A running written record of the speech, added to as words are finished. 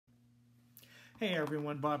Hey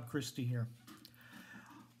everyone, Bob Christie here.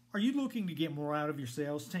 Are you looking to get more out of your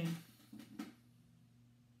sales team?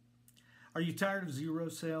 Are you tired of 0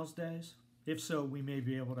 sales days? If so, we may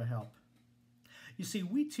be able to help. You see,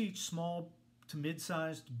 we teach small to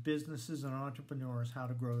mid-sized businesses and entrepreneurs how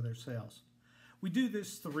to grow their sales. We do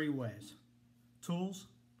this 3 ways: tools,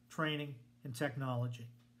 training, and technology.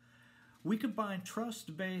 We combine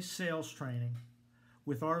trust-based sales training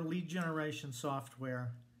with our lead generation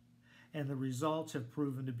software, and the results have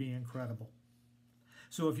proven to be incredible.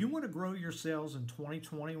 So if you want to grow your sales in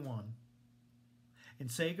 2021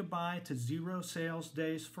 and say goodbye to 0 sales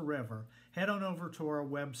days forever, head on over to our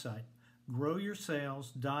website,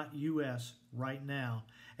 growyoursales.us right now,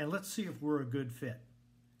 and let's see if we're a good fit.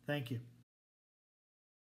 Thank you.